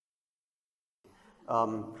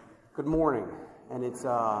Good morning, and it's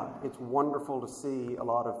wonderful to see a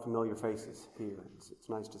lot of familiar faces here. It's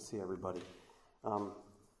nice to see everybody.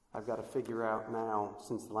 I've got to figure out now,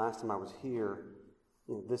 since the last time I was here,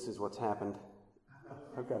 this is what's happened.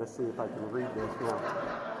 I've got to see if I can read this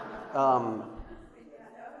now.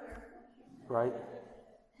 Right?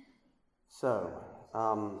 So,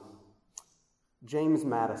 James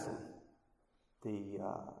Madison, the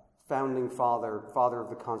founding father of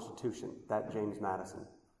the Constitution, that James Madison.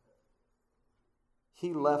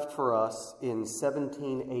 He left for us in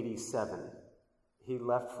 1787. He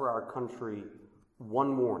left for our country one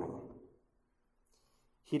morning.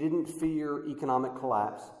 He didn't fear economic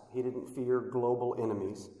collapse. He didn't fear global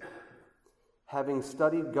enemies. Having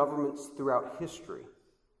studied governments throughout history,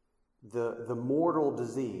 the mortal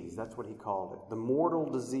disease, that's what he called it, the mortal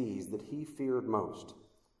disease that he feared most,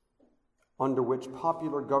 under which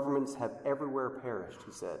popular governments have everywhere perished,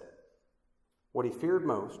 he said. What he feared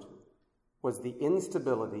most was the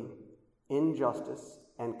instability, injustice,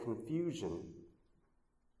 and confusion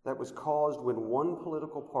that was caused when one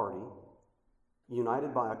political party,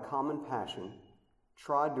 united by a common passion,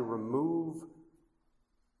 tried to remove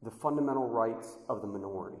the fundamental rights of the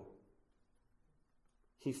minority.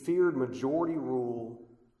 He feared majority rule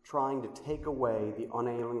trying to take away the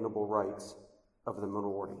unalienable rights of the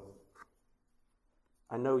minority.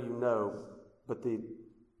 I know you know, but the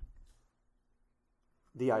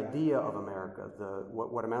idea of America,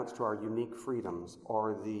 what amounts to our unique freedoms,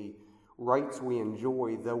 are the rights we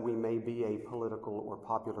enjoy though we may be a political or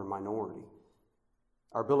popular minority.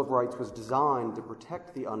 Our Bill of Rights was designed to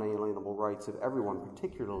protect the unalienable rights of everyone,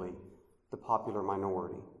 particularly the popular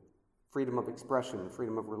minority. Freedom of expression,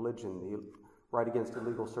 freedom of religion, the right against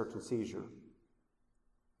illegal search and seizure.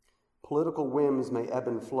 Political whims may ebb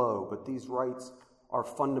and flow, but these rights are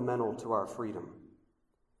fundamental to our freedom.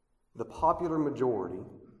 The popular majority,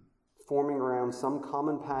 forming around some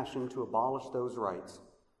common passion to abolish those rights,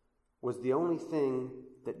 was the only thing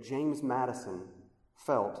that James Madison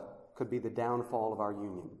felt could be the downfall of our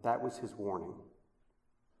union. That was his warning.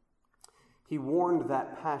 He warned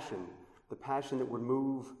that passion, the passion that would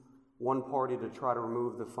move one party to try to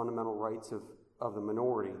remove the fundamental rights of the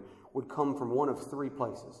minority, would come from one of three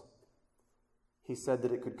places. He said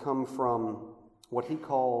that it could come from what he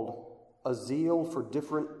called a zeal for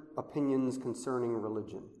different opinions concerning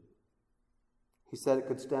religion. He said it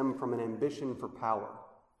could stem from an ambition for power.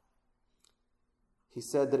 He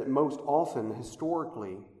said that it most often,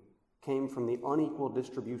 historically, came from the unequal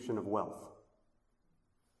distribution of wealth.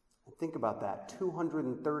 And think about that,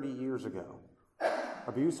 230 years ago.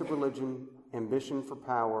 Abuse of religion, ambition for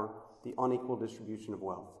power, the unequal distribution of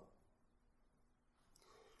wealth.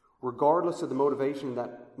 Regardless of the motivation of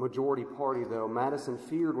that majority party, though, Madison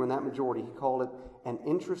feared when that majority, he called it an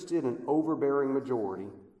interested and overbearing majority,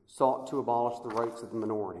 sought to abolish the rights of the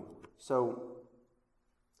minority. So,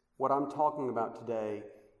 what I'm talking about today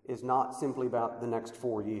is not simply about the next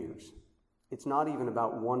 4 years. It's not even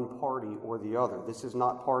about one party or the other. This is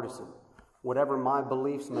not partisan. Whatever my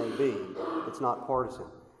beliefs may be, it's not partisan.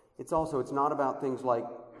 It's not about things like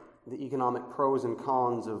the economic pros and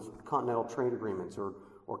cons of continental trade agreements or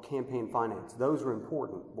campaign finance. Those are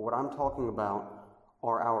important, but what I'm talking about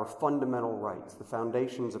are our fundamental rights, the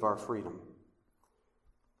foundations of our freedom.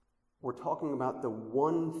 We're talking about the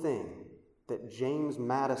one thing that James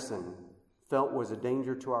Madison felt was a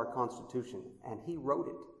danger to our Constitution, and he wrote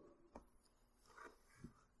it.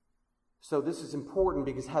 So this is important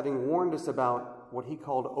because having warned us about what he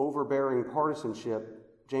called overbearing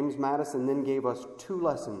partisanship, James Madison then gave us two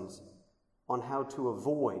lessons on how to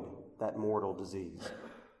avoid that mortal disease.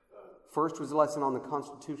 First was a lesson on the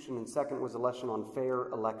Constitution, and second was a lesson on fair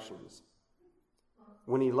elections.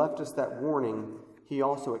 When he left us that warning, he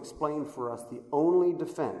also explained for us the only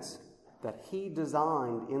defense that he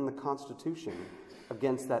designed in the Constitution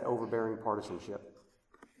against that overbearing partisanship.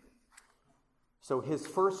 So his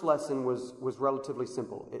first lesson was relatively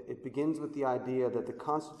simple. It begins with the idea that the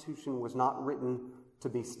Constitution was not written to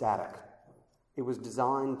be static. It was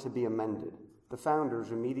designed to be amended. The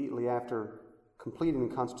founders, immediately after completing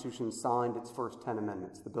the Constitution, signed its first 10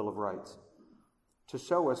 amendments, the Bill of Rights, to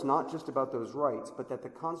show us not just about those rights, but that the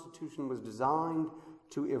Constitution was designed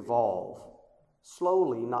to evolve,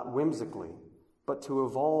 slowly, not whimsically, but to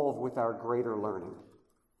evolve with our greater learning.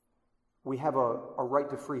 We have a right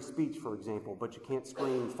to free speech, for example, but you can't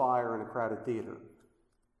scream fire in a crowded theater.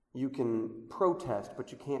 You can protest,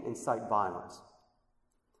 but you can't incite violence.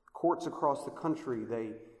 Courts across the country,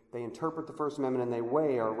 they interpret the First Amendment and they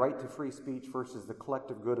weigh our right to free speech versus the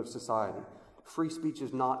collective good of society. Free speech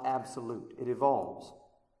is not absolute. It evolves.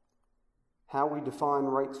 How we define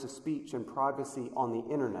rights to speech and privacy on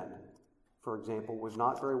the internet, for example, was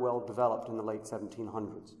not very well developed in the late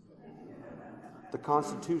 1700s. The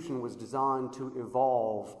Constitution was designed to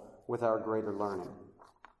evolve with our greater learning.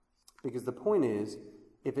 Because the point is,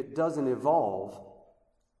 if it doesn't evolve,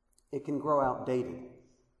 it can grow outdated.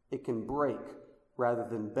 It can break rather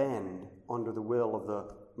than bend under the will of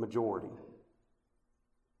the majority.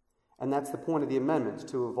 And that's the point of the amendments,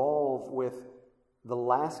 to evolve with the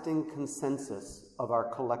lasting consensus of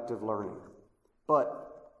our collective learning. But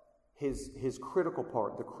his critical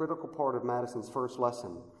part, the critical part of Madison's first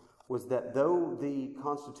lesson, was that though the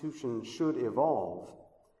Constitution should evolve,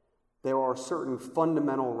 there are certain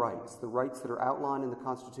fundamental rights, the rights that are outlined in the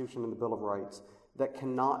Constitution and the Bill of Rights, that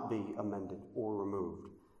cannot be amended or removed.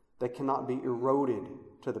 They cannot be eroded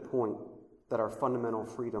to the point that our fundamental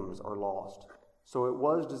freedoms are lost. So it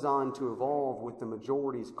was designed to evolve with the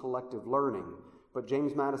majority's collective learning, but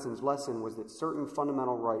James Madison's lesson was that certain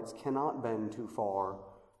fundamental rights cannot bend too far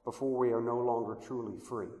before we are no longer truly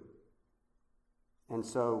free. And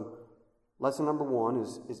so, lesson number one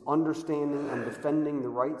is understanding and defending the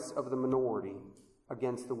rights of the minority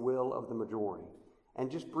against the will of the majority.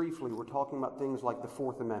 And just briefly, we're talking about things like the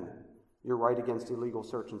Fourth Amendment, your right against illegal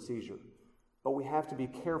search and seizure. But we have to be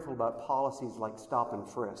careful about policies like stop and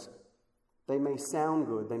frisk. They may sound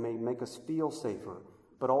good, they may make us feel safer,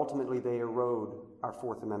 but ultimately they erode our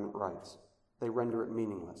Fourth Amendment rights. They render it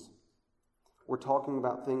meaningless. We're talking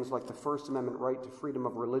about things like the First Amendment right to freedom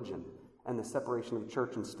of religion and the separation of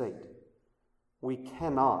church and state. We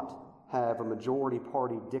cannot have a majority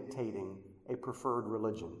party dictating a preferred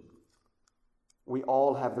religion. We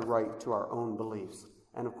all have the right to our own beliefs.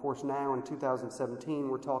 And of course now in 2017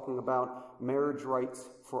 we're talking about marriage rights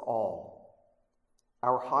for all.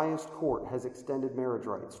 Our highest court has extended marriage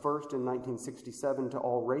rights, first in 1967 to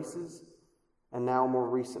all races, and now more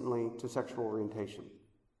recently to sexual orientation.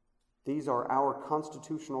 These are our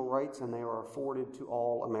constitutional rights, and they are afforded to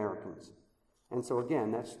all Americans. And so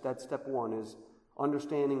again, that's step one, is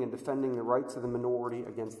understanding and defending the rights of the minority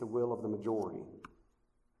against the will of the majority.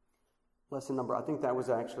 Lesson number, I think that was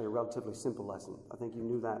actually a relatively simple lesson. I think you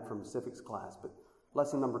knew that from civics class, but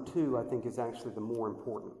lesson number two, I think, is actually the more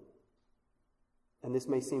important. And this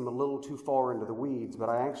may seem a little too far into the weeds, but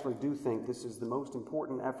I actually do think this is the most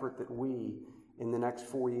important effort that we, in the next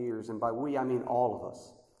 4 years, and by we I mean all of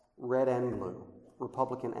us, red and blue,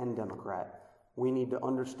 Republican and Democrat, we need to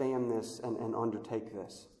understand this and undertake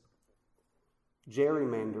this.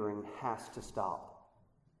 Gerrymandering has to stop.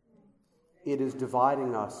 It is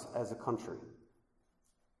dividing us as a country.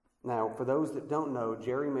 Now, for those that don't know,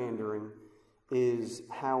 gerrymandering is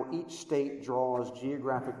how each state draws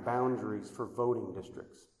geographic boundaries for voting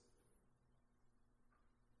districts.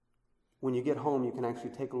 When you get home, you can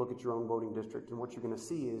actually take a look at your own voting district, and what you're going to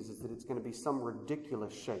see is that it's going to be some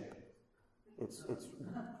ridiculous shape. It's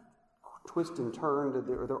twist and turned,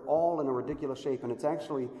 they're all in a ridiculous shape, and it's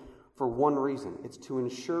actually for one reason. It's to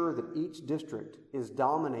ensure that each district is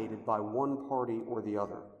dominated by one party or the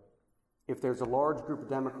other. If there's a large group of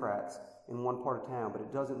Democrats in one part of town, but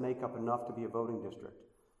it doesn't make up enough to be a voting district,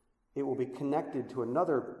 it will be connected to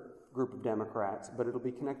another group of Democrats, but it'll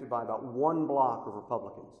be connected by about one block of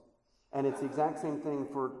Republicans. And it's the exact same thing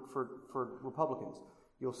for Republicans.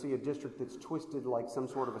 You'll see a district that's twisted like some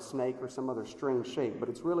sort of a snake or some other strange shape, but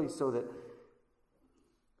it's really so that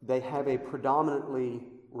they have a predominantly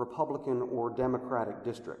Republican or Democratic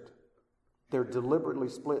district. They're deliberately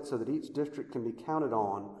split so that each district can be counted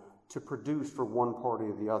on to produce for one party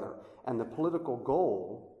or the other. And the political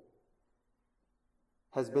goal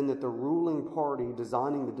has been that the ruling party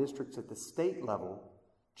designing the districts at the state level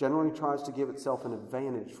generally tries to give itself an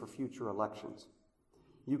advantage for future elections.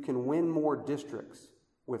 You can win more districts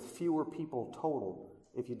with fewer people total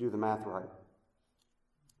if you do the math right.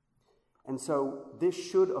 And so this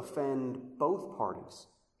should offend both parties.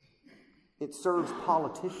 It serves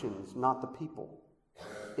politicians, not the people.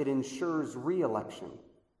 It ensures re-election,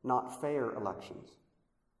 not fair elections.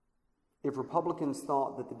 If Republicans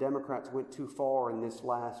thought that the Democrats went too far in this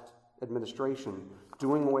last administration,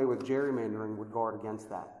 doing away with gerrymandering would guard against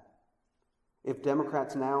that. If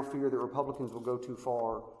Democrats now fear that Republicans will go too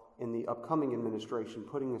far in the upcoming administration,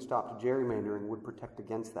 putting a stop to gerrymandering would protect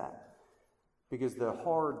against that. Because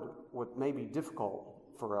what may be difficult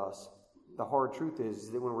for us, the hard truth is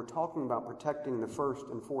that when we're talking about protecting the First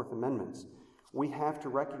and Fourth Amendments, we have to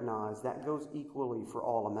recognize that goes equally for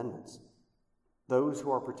all amendments. Those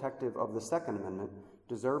who are protective of the Second Amendment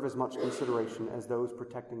deserve as much consideration as those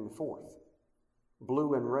protecting the Fourth.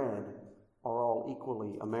 Blue and red are all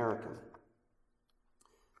equally American.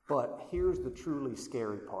 But here's the truly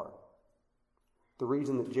scary part. the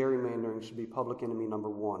reason that gerrymandering should be public enemy number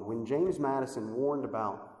one. When James Madison warned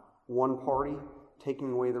about one party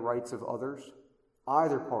taking away the rights of others,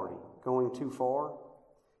 either party going too far,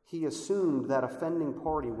 he assumed that offending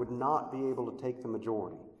party would not be able to take the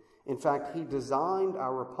majority. In fact, he designed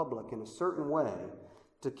our republic in a certain way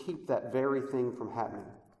to keep that very thing from happening.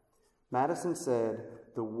 Madison said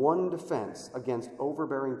the one defense against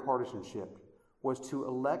overbearing partisanship was to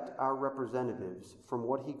elect our representatives from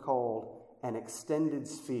what he called an extended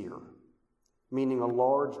sphere, meaning a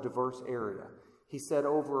large, diverse area. He said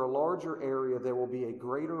over a larger area there will be a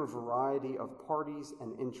greater variety of parties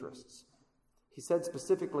and interests. He said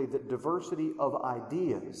specifically that diversity of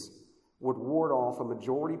ideas would ward off a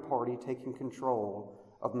majority party taking control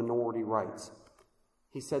of minority rights.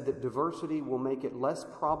 He said that diversity will make it less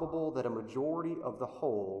probable that a majority of the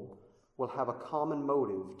whole will have a common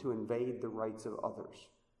motive to invade the rights of others.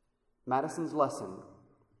 Madison's lesson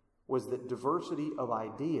was that diversity of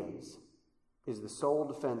ideas is the sole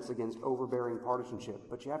defense against overbearing partisanship.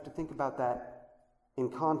 But you have to think about that in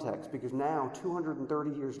context, because now,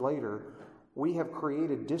 230 years later, we have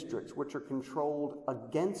created districts which are controlled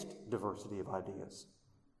against diversity of ideas.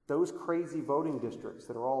 Those crazy voting districts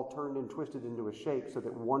that are all turned and twisted into a shape so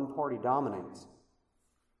that one party dominates.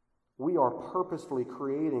 We are purposefully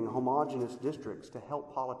creating homogeneous districts to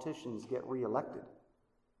help politicians get reelected.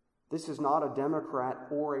 This is not a Democrat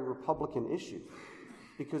or a Republican issue,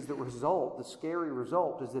 because the scary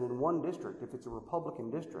result is that in one district, if it's a Republican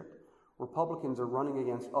district, Republicans are running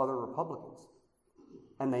against other Republicans.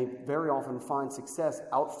 And they very often find success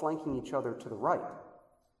outflanking each other to the right.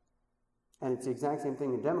 And it's the exact same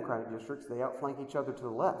thing in Democratic districts. They outflank each other to the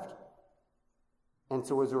left. And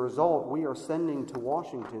so as a result, we are sending to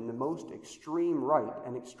Washington the most extreme right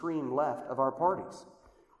and extreme left of our parties.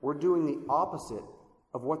 We're doing the opposite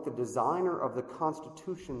of what the designer of the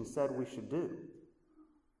Constitution said we should do.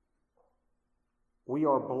 We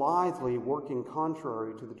are blithely working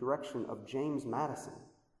contrary to the direction of James Madison.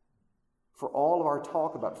 For all of our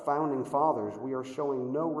talk about founding fathers, we are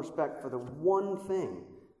showing no respect for the one thing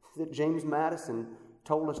that James Madison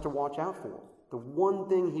told us to watch out for, the one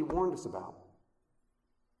thing he warned us about.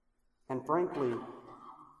 And frankly,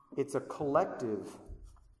 it's a collective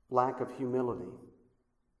lack of humility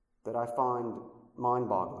that I find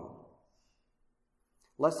mind-boggling.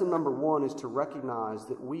 Lesson number one is to recognize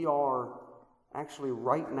that we are actually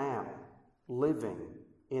right now living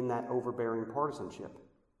in that overbearing partisanship,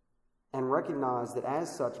 and recognize that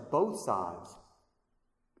as such, both sides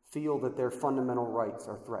feel that their fundamental rights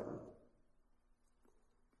are threatened.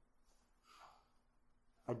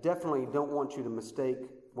 I definitely don't want you to mistake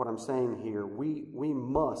what I'm saying here. We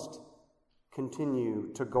must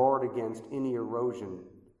continue to guard against any erosion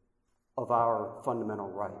of our fundamental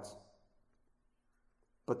rights.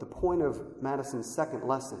 But the point of Madison's second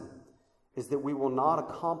lesson is that we will not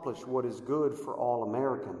accomplish what is good for all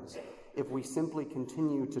Americans if we simply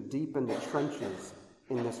continue to deepen the trenches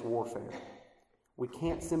in this warfare. We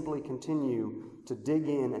can't simply continue to dig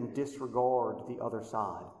in and disregard the other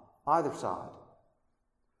side, either side.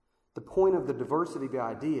 The point of the diversity of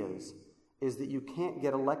ideas is that you can't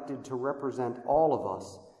get elected to represent all of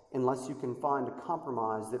us unless you can find a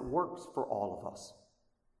compromise that works for all of us,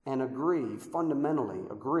 and fundamentally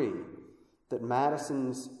agree, that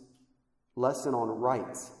Madison's lesson on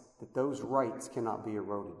rights, that those rights cannot be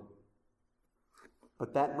eroded.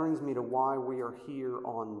 But that brings me to why we are here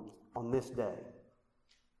on this day.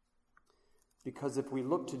 Because if we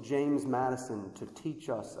look to James Madison to teach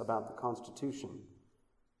us about the Constitution,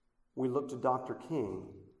 we look to Dr. King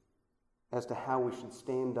as to how we should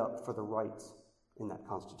stand up for the rights in that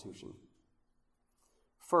Constitution.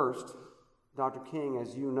 First, Dr. King,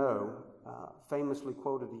 as you know, famously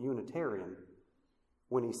quoted a Unitarian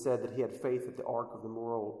when he said that he had faith that the arc of the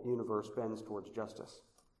moral universe bends towards justice.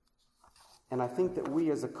 And I think that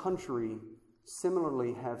we as a country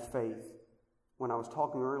similarly have faith. When I was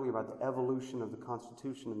talking earlier about the evolution of the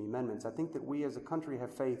Constitution and the amendments, I think that we as a country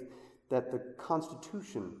have faith that the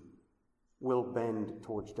Constitution will bend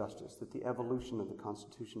towards justice, that the evolution of the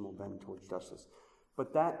Constitution will bend towards justice.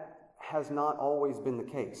 But that has not always been the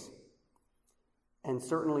case. And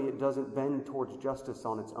certainly it doesn't bend towards justice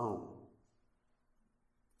on its own.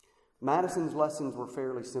 Madison's lessons were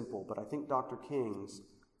fairly simple, but I think Dr. King's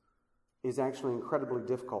is actually incredibly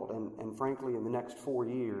difficult. And frankly, in the next 4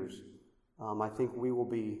 years, I think we will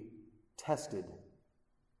be tested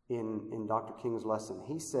in Dr. King's lesson.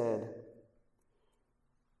 He said,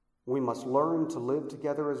 "We must learn to live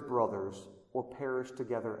together as brothers or perish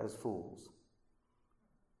together as fools."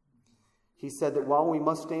 He said that while we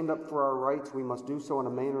must stand up for our rights, we must do so in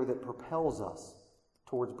a manner that propels us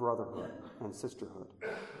towards brotherhood and sisterhood.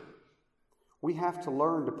 We have to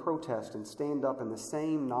learn to protest and stand up in the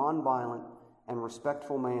same nonviolent and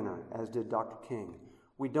respectful manner as did Dr. King.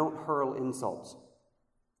 We don't hurl insults.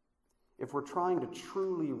 If we're trying to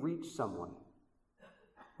truly reach someone,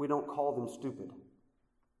 we don't call them stupid.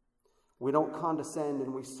 We don't condescend,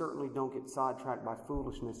 and we certainly don't get sidetracked by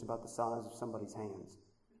foolishness about the size of somebody's hands.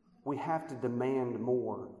 We have to demand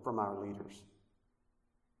more from our leaders.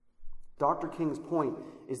 Dr. King's point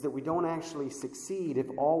is that we don't actually succeed if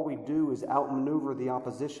all we do is outmaneuver the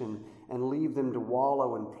opposition and leave them to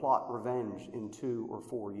wallow and plot revenge in 2 or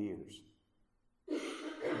 4 years.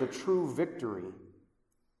 The true victory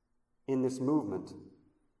in this movement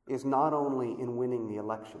is not only in winning the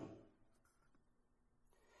election.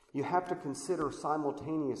 You have to consider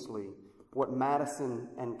simultaneously what Madison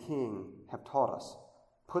and King have taught us.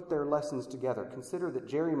 Put their lessons together. Consider that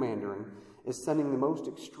gerrymandering is sending the most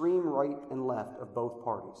extreme right and left of both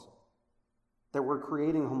parties. That we're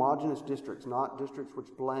creating homogeneous districts, not districts which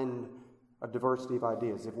blend a diversity of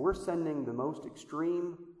ideas. If we're sending the most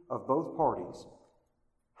extreme of both parties,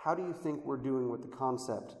 how do you think we're doing with the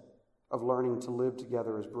concept of learning to live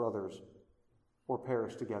together as brothers or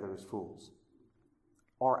perish together as fools?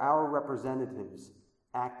 Are our representatives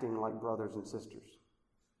acting like brothers and sisters?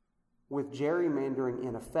 With gerrymandering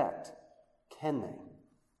in effect, can they?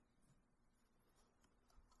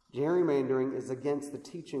 Gerrymandering is against the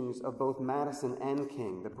teachings of both Madison and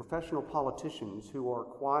King, the professional politicians who are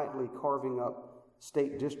quietly carving up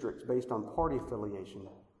state districts based on party affiliation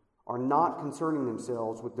are not concerning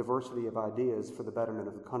themselves with diversity of ideas for the betterment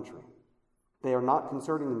of the country. They are not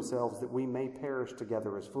concerning themselves that we may perish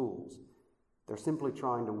together as fools. They're simply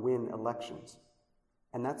trying to win elections.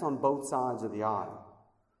 And that's on both sides of the aisle.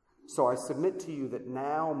 So I submit to you that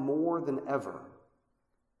now more than ever,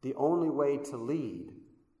 the only way to lead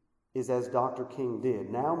is as Dr. King did.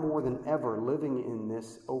 Now more than ever, living in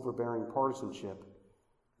this overbearing partisanship,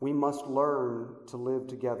 we must learn to live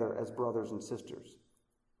together as brothers and sisters.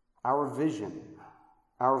 Our vision,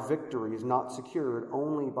 our victory is not secured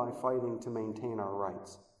only by fighting to maintain our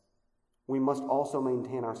rights. We must also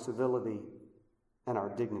maintain our civility and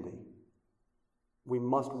our dignity. We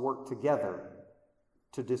must work together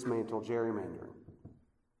to dismantle gerrymandering.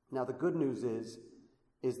 Now, the good news is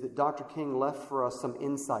that Dr. King left for us some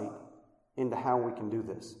insight into how we can do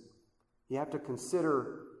this. You have to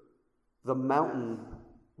consider the mountain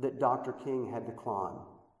that Dr. King had to climb.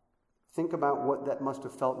 Think about what that must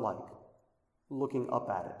have felt like, looking up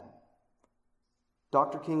at it.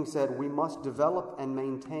 Dr. King said, we must develop and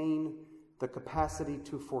maintain the capacity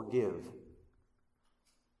to forgive.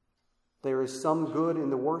 There is some good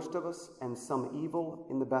in the worst of us and some evil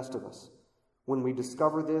in the best of us. When we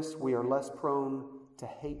discover this, we are less prone to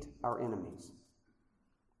hate our enemies.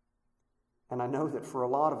 And I know that for a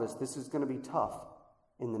lot of us, this is going to be tough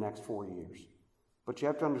in the next 4 years. But you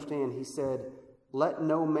have to understand, he said, let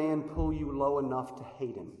no man pull you low enough to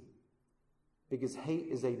hate him. Because hate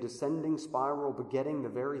is a descending spiral begetting the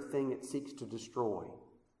very thing it seeks to destroy.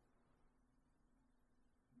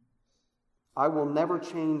 I will never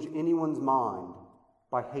change anyone's mind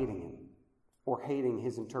by hating him or hating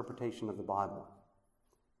his interpretation of the Bible.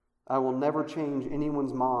 I will never change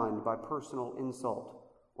anyone's mind by personal insult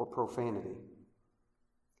or profanity.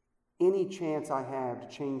 Any chance I have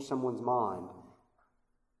to change someone's mind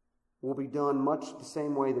will be done much the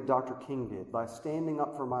same way that Dr. King did, by standing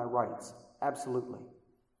up for my rights, absolutely,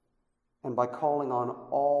 and by calling on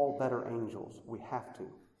all better angels. We have to.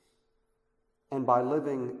 And by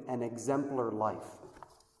living an exemplar life.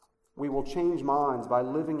 We will change minds by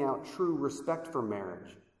living out true respect for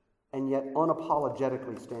marriage and yet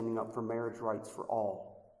unapologetically standing up for marriage rights for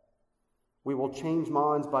all. We will change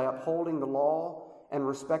minds by upholding the law and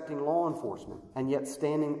respecting law enforcement and yet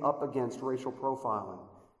standing up against racial profiling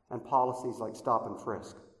and policies like stop and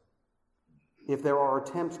frisk. If there are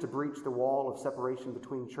attempts to breach the wall of separation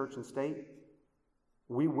between church and state,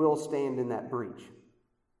 we will stand in that breach.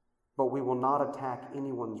 But we will not attack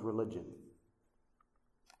anyone's religion.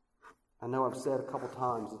 I know I've said a couple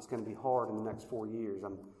times it's going to be hard in the next 4 years.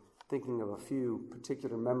 I'm thinking of a few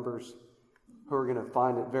particular members who are going to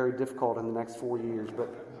find it very difficult in the next 4 years. But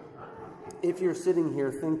if you're sitting here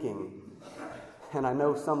thinking, and I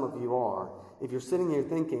know some of you are, if you're sitting here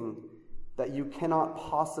thinking that you cannot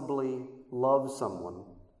possibly love someone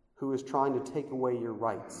who is trying to take away your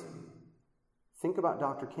rights, think about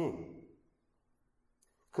Dr. King.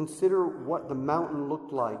 Consider what the mountain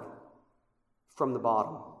looked like from the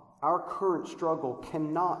bottom. Our current struggle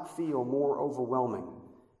cannot feel more overwhelming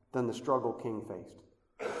than the struggle King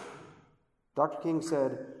faced. Dr. King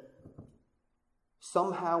said,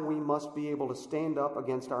 Somehow we must be able to stand up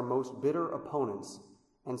against our most bitter opponents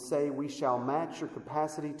and say, we shall match your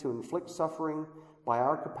capacity to inflict suffering by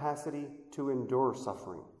our capacity to endure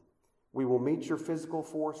suffering. We will meet your physical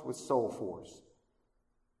force with soul force.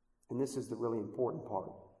 And this is the really important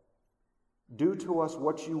part. Do to us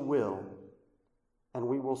what you will, and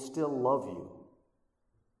we will still love you.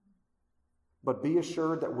 But be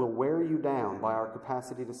assured that we'll wear you down by our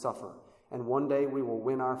capacity to suffer, and one day we will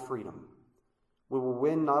win our freedom. We will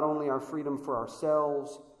win not only our freedom for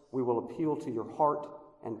ourselves, we will appeal to your heart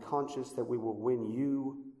and conscience that we will win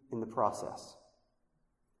you in the process.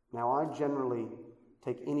 Now, I generally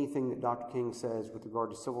take anything that Dr. King says with regard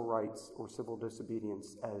to civil rights or civil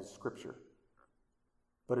disobedience as scripture.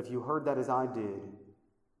 But if you heard that as I did,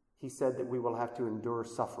 he said that we will have to endure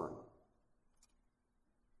suffering.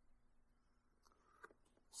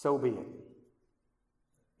 So be it.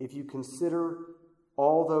 If you consider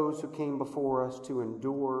all those who came before us to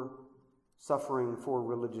endure suffering for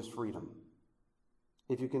religious freedom,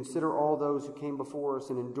 if you consider all those who came before us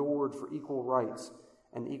and endured for equal rights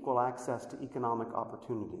and equal access to economic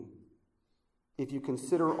opportunity, if you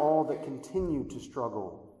consider all that continue to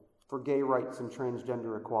struggle for gay rights and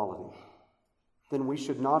transgender equality, then we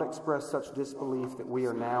should not express such disbelief that we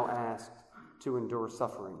are now asked to endure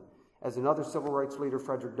suffering. As another civil rights leader,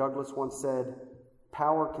 Frederick Douglass, once said,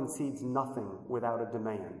 "Power concedes nothing without a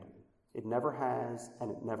demand. It never has, and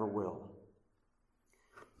it never will."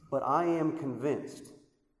 But I am convinced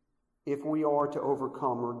if we are to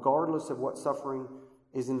overcome, regardless of what suffering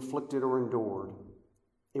is inflicted or endured,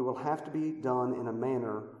 it will have to be done in a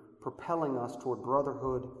manner propelling us toward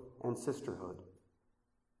brotherhood and sisterhood.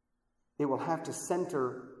 It will have to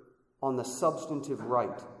center on the substantive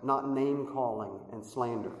right, not name-calling and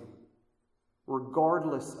slander,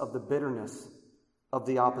 regardless of the bitterness of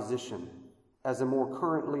the opposition. As a more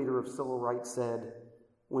current leader of civil rights said,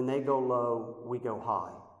 "When they go low, we go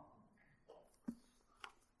high."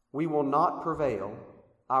 We will not prevail,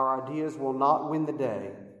 our ideas will not win the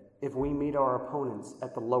day if we meet our opponents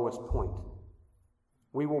at the lowest point.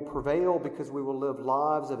 We will prevail because we will live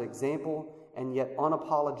lives of example and yet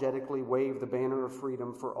unapologetically wave the banner of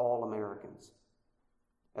freedom for all Americans.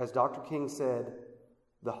 As Dr. King said,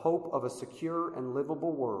 the hope of a secure and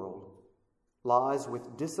livable world lies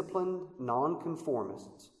with disciplined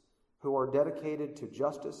nonconformists who are dedicated to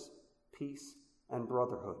justice, peace, and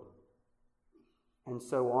brotherhood. And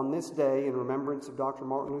so on this day, in remembrance of Dr.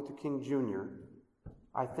 Martin Luther King Jr.,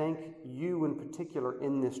 I thank you in particular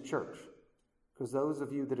in this church, because those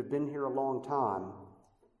of you that have been here a long time,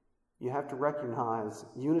 you have to recognize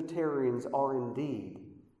Unitarians are indeed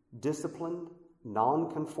disciplined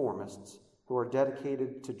nonconformists who are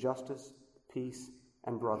dedicated to justice, peace,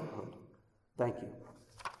 and brotherhood. Thank you.